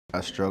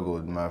I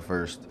struggled my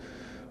first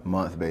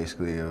month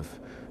basically of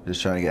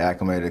just trying to get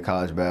acclimated to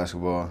college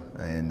basketball,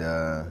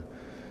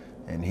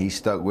 and he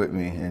stuck with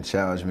me and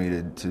challenged me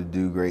to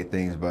do great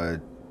things by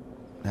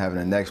having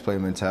a next play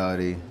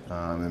mentality,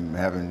 and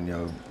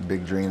having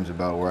big dreams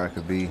about where I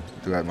could be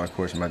throughout my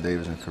course of my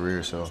Davidson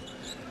career. So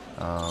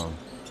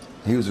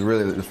he was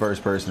really the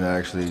first person that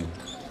actually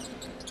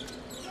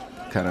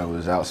kind of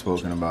was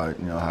outspoken about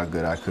how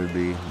good I could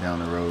be down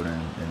the road,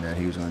 and that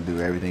he was going to do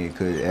everything he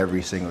could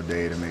every single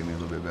day to make me a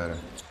little bit better.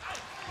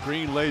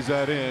 Green lays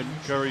that in.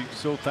 Curry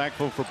so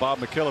thankful for Bob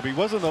McKillop. He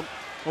wasn't the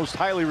most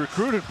highly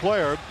recruited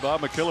player. Bob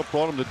McKillop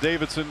brought him to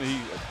Davidson.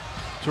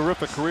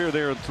 Terrific career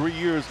there in 3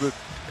 years, but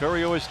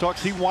Curry always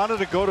talks he wanted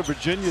to go to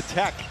Virginia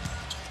Tech.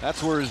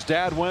 That's where his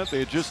dad went. They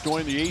had just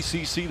joined the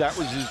ACC. That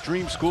was his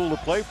dream school to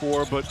play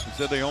for, but he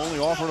said they only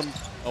offered him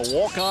a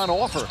walk-on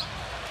offer.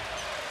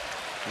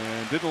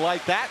 And didn't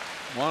like that.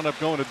 Wound up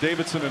going to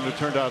Davidson, and it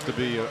turned out to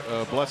be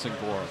a blessing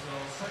for him.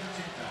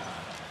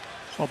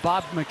 Well,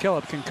 Bob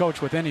McKillop can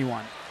coach with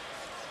anyone.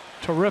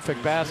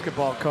 Terrific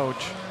basketball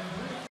coach.